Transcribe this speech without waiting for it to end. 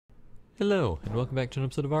Hello, and welcome back to an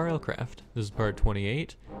episode of RLCraft. This is part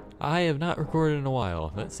 28. I have not recorded in a while.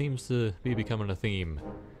 That seems to be becoming a theme.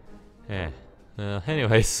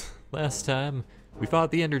 Anyways, last time we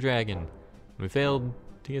fought the Ender Dragon. We failed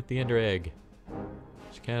to get the Ender Egg,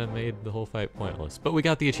 which kind of made the whole fight pointless. But we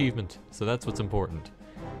got the achievement, so that's what's important.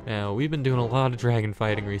 Now, we've been doing a lot of dragon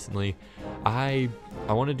fighting recently. I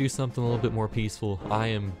want to do something a little bit more peaceful. I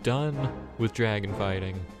am done with dragon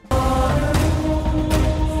fighting.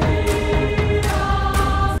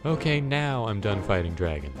 Okay, now I'm done fighting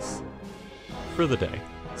dragons. For the day.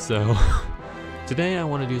 So, today I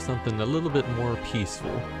want to do something a little bit more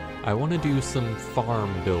peaceful. I want to do some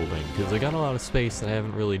farm building, because I got a lot of space that I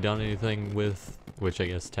haven't really done anything with, which I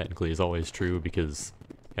guess technically is always true, because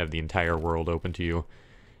you have the entire world open to you.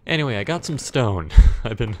 Anyway, I got some stone.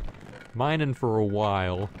 I've been mining for a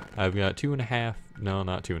while. I've got 2.5, no,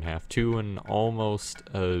 not 2.5, 2 and almost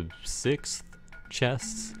a 6th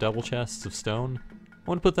chests, double chests of stone. I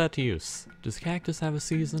want to put that to use. Does cactus have a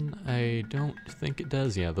season? I don't think it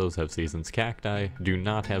does. Yeah, those have seasons. Cacti do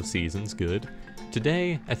not have seasons. Good.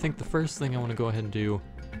 Today, I think the first thing I want to go ahead and do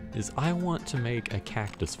is I want to make a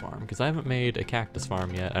cactus farm, because I haven't made a cactus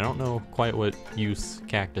farm yet. I don't know quite what use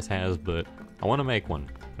cactus has, but I want to make one.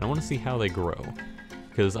 And I want to see how they grow,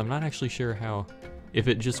 because I'm not actually sure how, if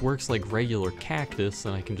it just works like regular cactus,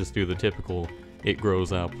 and I can just do the typical, it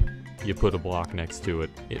grows up, you put a block next to it,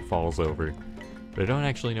 it falls over. But I don't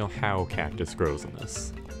actually know how cactus grows in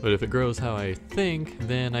this. But if it grows how I think,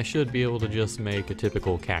 then I should be able to just make a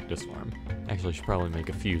typical cactus farm. Actually, I should probably make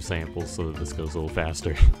a few samples so that this goes a little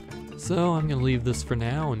faster. So I'm gonna leave this for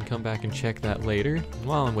now and come back and check that later. And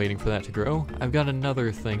while I'm waiting for that to grow, I've got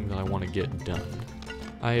another thing that I want to get done.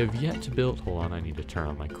 I have yet to build, hold on, I need to turn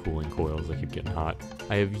on my cooling coils, I keep getting hot.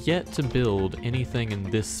 I have yet to build anything in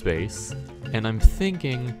this space, and I'm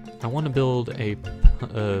thinking I want to build a,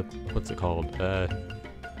 what's it called?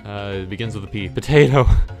 It begins with a P, potato.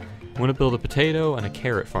 I want to build a potato and a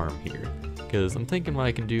carrot farm here, because I'm thinking what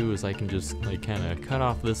I can do is I can just like kind of cut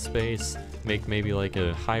off this space, make maybe like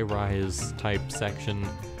a high-rise type section.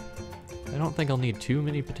 I don't think I'll need too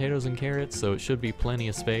many potatoes and carrots, so it should be plenty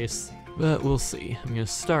of space. But we'll see. I'm going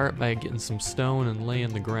to start by getting some stone and laying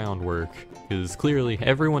the groundwork, because clearly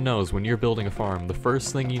everyone knows when you're building a farm, the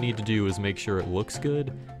first thing you need to do is make sure it looks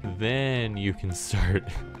good, then you can start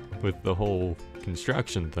with the whole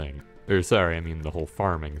construction thing. Or sorry, I mean the whole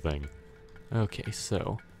farming thing. Okay,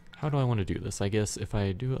 so how do I want to do this? I guess if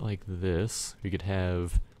I do it like this, we could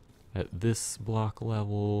have at this block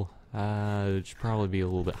level, it should probably be a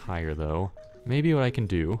little bit higher though. Maybe what I can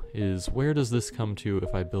do is, where does this come to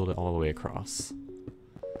if I build it all the way across?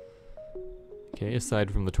 Okay,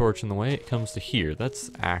 aside from the torch in the way, it comes to here.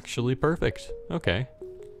 That's actually perfect. Okay.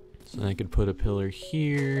 So I could put a pillar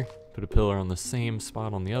here, put a pillar on the same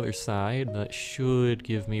spot on the other side. That should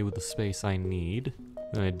give me the space I need.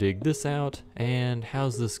 Then I dig this out, and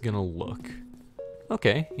how's this gonna look?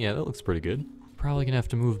 Okay, yeah, that looks pretty good. Probably gonna have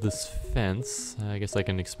to move this fence. I guess I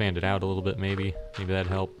can expand it out a little bit maybe. Maybe that'd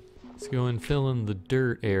help. Let's go and fill in the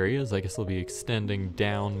dirt areas. I guess I'll be extending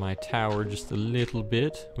down my tower just a little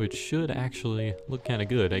bit, which should actually look kind of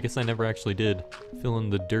good. I guess I never actually did fill in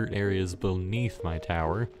the dirt areas beneath my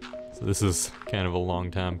tower. So this is kind of a long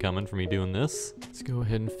time coming for me doing this. Let's go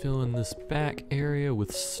ahead and fill in this back area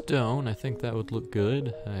with stone. I think that would look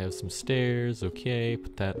good. I have some stairs. Okay,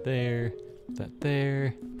 put that there. Put that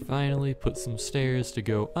there. Finally, put some stairs to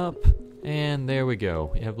go up. And there we go.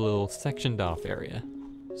 We have a little sectioned off area.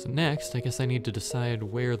 So next, I guess I need to decide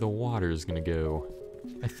where the water is going to go.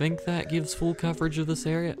 I think that gives full coverage of this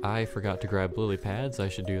area. I forgot to grab lily pads. I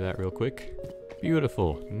should do that real quick.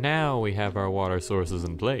 Beautiful. Now we have our water sources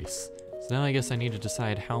in place. So now I guess I need to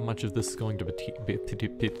decide how much of this is going to be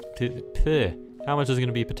how much is going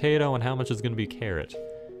to be potato and how much is going to be carrot.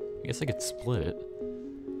 I guess I could split it.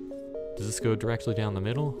 Does this go directly down the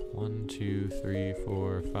middle? 1, 2, 3,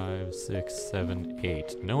 4, 5, 6, 7,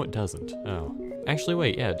 8. No, it doesn't. Oh. Actually,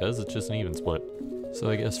 wait, yeah, it does. It's just an even split.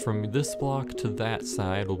 So I guess from this block to that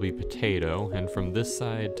side will be potato, and from this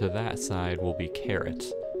side to that side will be carrot.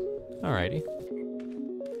 Alrighty.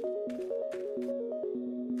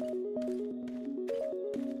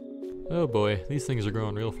 Oh boy, these things are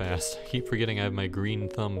growing real fast. I keep forgetting I have my green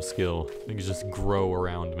thumb skill. Things just grow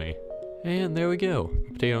around me. And there we go.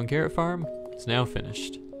 The potato and carrot farm is now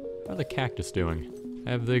finished. How are the cactus doing?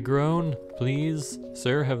 Have they grown? Please?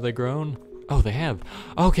 Sir, have they grown? Oh, they have.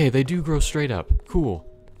 Okay, they do grow straight up. Cool.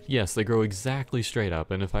 Yes, they grow exactly straight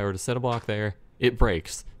up, and if I were to set a block there, it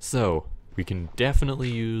breaks. So, we can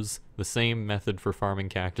definitely use the same method for farming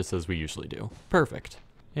cactus as we usually do. Perfect.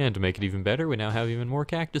 And to make it even better, we now have even more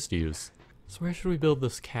cactus to use. So where should we build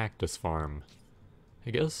this cactus farm? I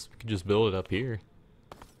guess we could just build it up here.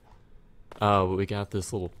 Oh, but we got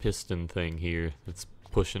this little piston thing here that's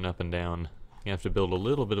pushing up and down. You have to build a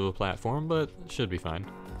little bit of a platform, but it should be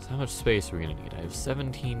fine. So how much space are we gonna need? I have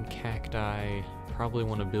 17 cacti. Probably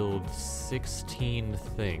want to build 16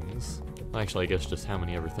 things. Well, actually, I guess just how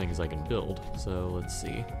many ever things I can build. So let's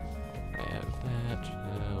see. I have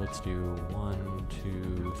that. Let's do 1,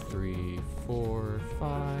 2, 3, 4,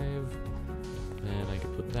 5. And I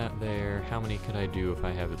could put that there. How many could I do if I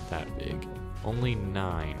have it that big? Only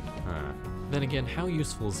 9. Huh. Then again, how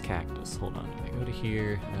useful is cactus? Hold on. If I go to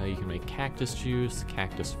here, you can make cactus juice,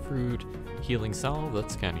 cactus fruit, healing salve.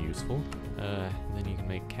 That's kind of useful. Then you can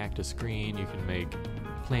make cactus green. You can make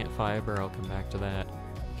plant fiber. I'll come back to that.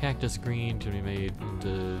 Cactus green can be made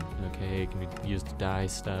into, okay, it can be used to dye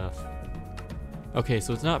stuff. Okay,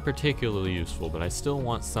 so it's not particularly useful, but I still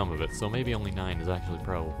want some of it, so maybe only 9 is actually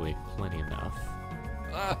probably plenty enough.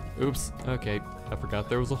 Ah, oops, okay, I forgot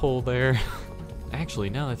there was a hole there. Actually,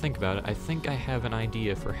 now that I think about it, I think I have an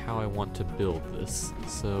idea for how I want to build this.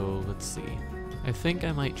 So, let's see. I think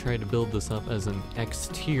I might try to build this up as an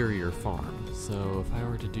exterior farm. So, if I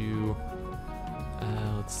were to do...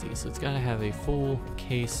 let's see, so it's got to have a full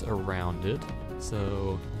case around it.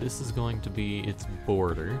 So, this is going to be its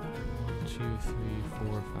border. 1, 2, 3,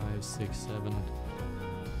 4, 5, 6, 7.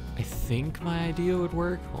 I think my idea would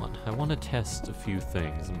work. Hold on, I want to test a few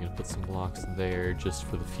things. I'm going to put some blocks there just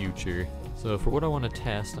for the future. So for what I want to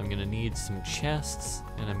test, I'm going to need some chests,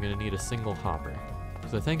 and I'm going to need a single hopper.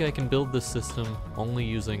 So I think I can build this system only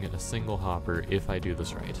using a single hopper if I do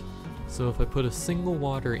this right. So if I put a single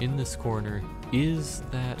water in this corner, is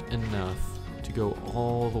that enough to go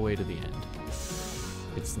all the way to the end?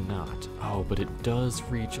 It's not. Oh, but it does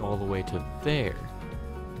reach all the way to there.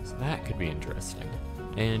 So that could be interesting.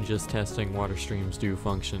 And just testing water streams do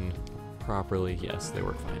function properly. Yes, they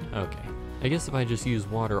work fine. Okay. I guess if I just use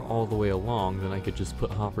water all the way along, then I could just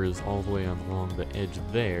put hoppers all the way along the edge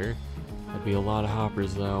there. That'd be a lot of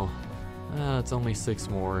hoppers though. It's only 6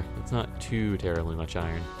 more. It's not too terribly much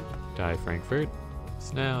iron. Die Frankfurt.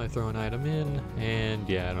 So now I throw an item in, and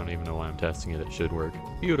yeah, I don't even know why I'm testing it. It should work.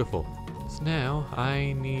 Beautiful. So now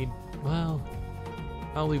I need, well,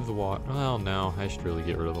 I'll leave the water. Well, no, I should really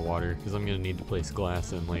get rid of the water because I'm going to need to place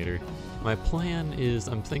glass in later. My plan is,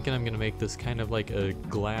 I'm thinking I'm going to make this kind of like a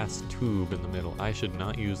glass tube in the middle. I should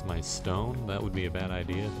not use my stone. That would be a bad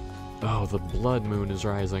idea. Oh, the blood moon is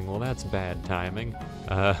rising. Well, that's bad timing.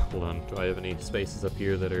 Hold on. Do I have any spaces up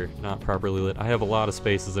here that are not properly lit? I have a lot of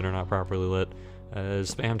spaces that are not properly lit.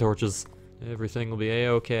 Spam torches. Everything will be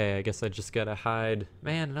a-okay. I guess I just gotta hide.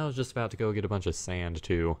 Man, and I was just about to go get a bunch of sand,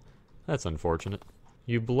 too. That's unfortunate.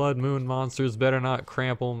 You blood moon monsters better not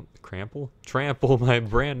trample my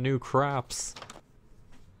brand new crops.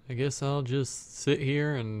 I guess I'll just sit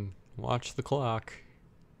here and watch the clock.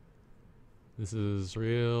 This is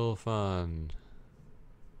real fun.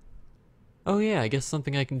 Oh yeah, I guess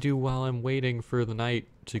something I can do while I'm waiting for the night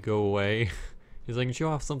to go away is I can show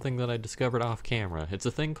off something that I discovered off camera. It's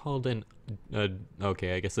a thing called a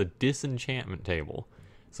disenchantment table.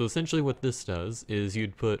 So essentially what this does is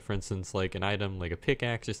you'd put, for instance, like an item like a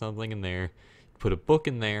pickaxe or something in there, put a book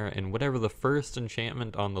in there, and whatever the first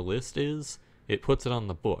enchantment on the list is, it puts it on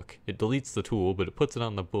the book. It deletes the tool, but it puts it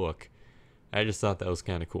on the book. I just thought that was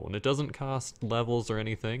kind of cool. And it doesn't cost levels or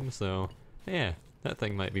anything, so yeah, that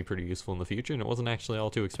thing might be pretty useful in the future, and it wasn't actually all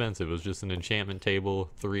too expensive. It was just an enchantment table,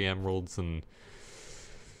 3 emeralds, and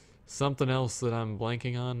something else that I'm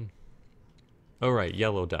blanking on. Oh right,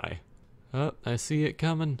 yellow dye. Oh, I see it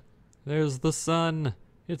coming. There's the sun.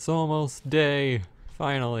 It's almost day.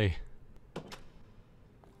 Finally.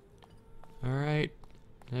 Alright.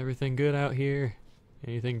 Everything good out here?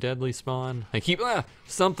 Anything deadly spawn?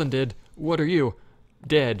 Something did. What are you?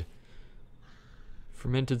 Dead.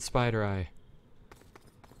 Fermented spider eye.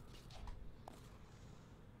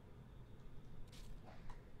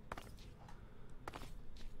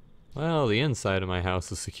 Well, the inside of my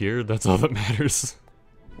house is secured. That's all that matters.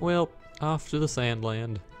 Well, off to the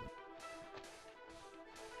Sandland.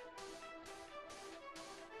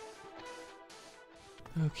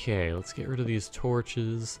 Okay, let's get rid of these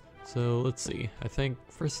torches. So let's see, I think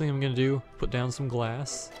first thing I'm gonna do, put down some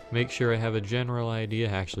glass, make sure I have a general idea.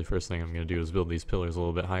 Actually, first thing I'm gonna do is build these pillars a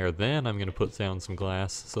little bit higher, then I'm gonna put down some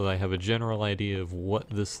glass so that I have a general idea of what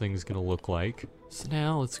this thing's gonna look like. So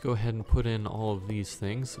now let's go ahead and put in all of these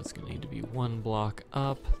things. So it's gonna need to be 1 block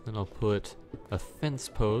up, then I'll put a fence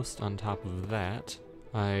post on top of that.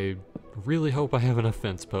 I really hope I have enough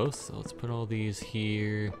fence posts, so let's put all these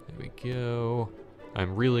here. There we go.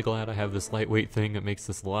 I'm really glad I have this lightweight thing that makes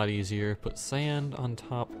this a lot easier. Put sand on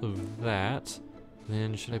top of that.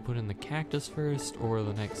 Then should I put in the cactus first or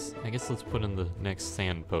the next? I guess let's put in the next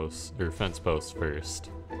sand post or fence post first.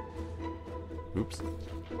 Oops.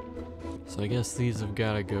 So I guess these have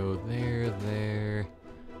got to go there, there,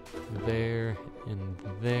 there,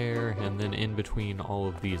 and then in between all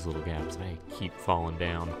of these little gaps. I keep falling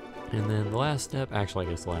down. And then the last step, actually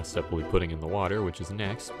I guess the last step will be putting in the water, which is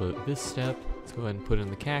next, but this step, let's go ahead and put in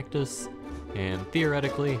the cactus, and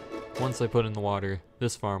theoretically, once I put in the water,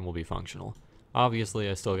 this farm will be functional. Obviously,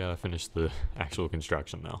 I still gotta finish the actual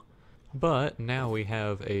construction though. But now we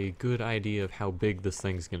have a good idea of how big this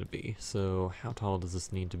thing's gonna be. So how tall does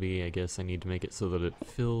this need to be? I guess I need to make it so that it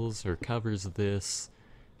fills or covers this.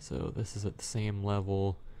 So this is at the same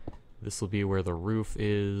level. This will be where the roof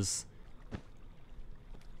is.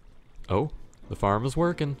 Oh, the farm is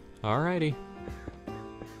working. Alrighty.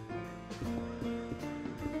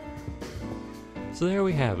 So there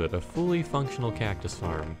we have it, a fully functional cactus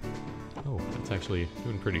farm. Oh, that's actually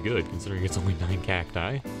doing pretty good considering it's only 9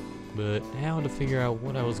 cacti. But now to figure out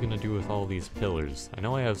what I was gonna do with all these pillars. I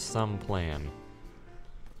know I have some plan.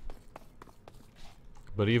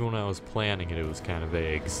 But even when I was planning it, it was kind of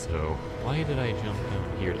vague, so why did I jump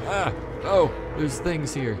down here? Ah! Oh! There's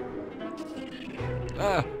things here!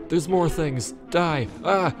 Ah! There's more things! Die!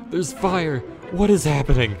 Ah! There's fire! What is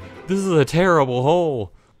happening? This is a terrible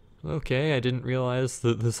hole! Okay, I didn't realize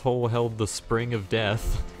that this hole held the spring of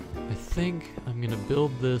death. I think I'm gonna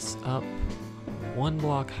build this up 1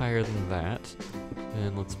 block higher than that.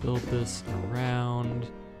 And let's build this around.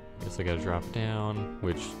 Guess I gotta drop down,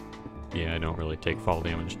 which, yeah, I don't really take fall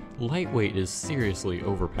damage. Lightweight is seriously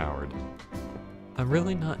overpowered. I'm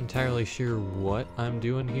really not entirely sure what I'm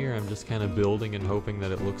doing here. I'm just kind of building and hoping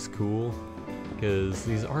that it looks cool. Because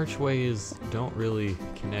these archways don't really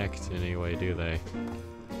connect in any way, do they?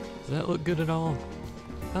 Does that look good at all?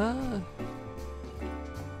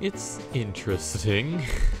 It's interesting.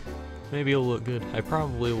 Maybe it'll look good. I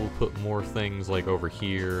probably will put more things like over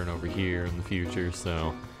here in the future,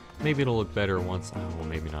 so maybe it'll look better once, oh, well,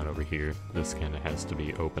 maybe not over here. This kind of has to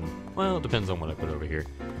be open. Well, it depends on what I put over here.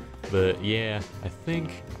 But yeah, I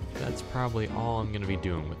think that's probably all I'm gonna be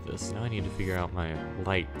doing with this. Now I need to figure out my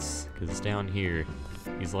lights, because down here,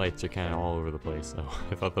 these lights are kind of all over the place. Oh,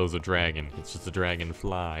 I thought that was a dragon. It's just a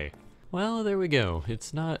dragonfly. Well, there we go.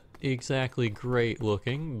 It's not exactly great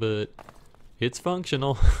looking, but it's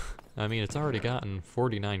functional. I mean, it's already gotten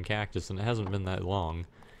 49 cactus and it hasn't been that long.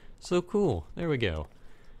 So cool, there we go.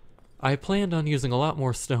 I planned on using a lot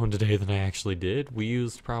more stone today than I actually did. We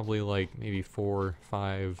used probably like maybe 4,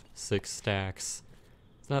 5, 6 stacks.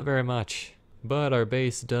 It's not very much. But our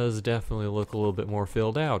base does definitely look a little bit more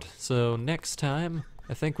filled out. So next time,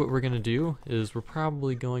 I think what we're gonna do is we're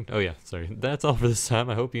probably going to, oh yeah, sorry, that's all for this time.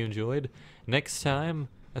 I hope you enjoyed. Next time,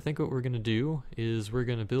 I think what we're gonna do is we're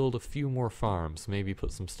gonna build a few more farms. Maybe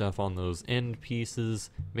put some stuff on those end pieces.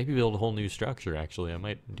 Maybe build a whole new structure, actually. I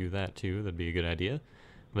might do that too. That'd be a good idea.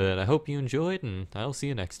 But I hope you enjoyed, and I'll see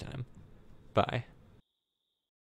you next time. Bye.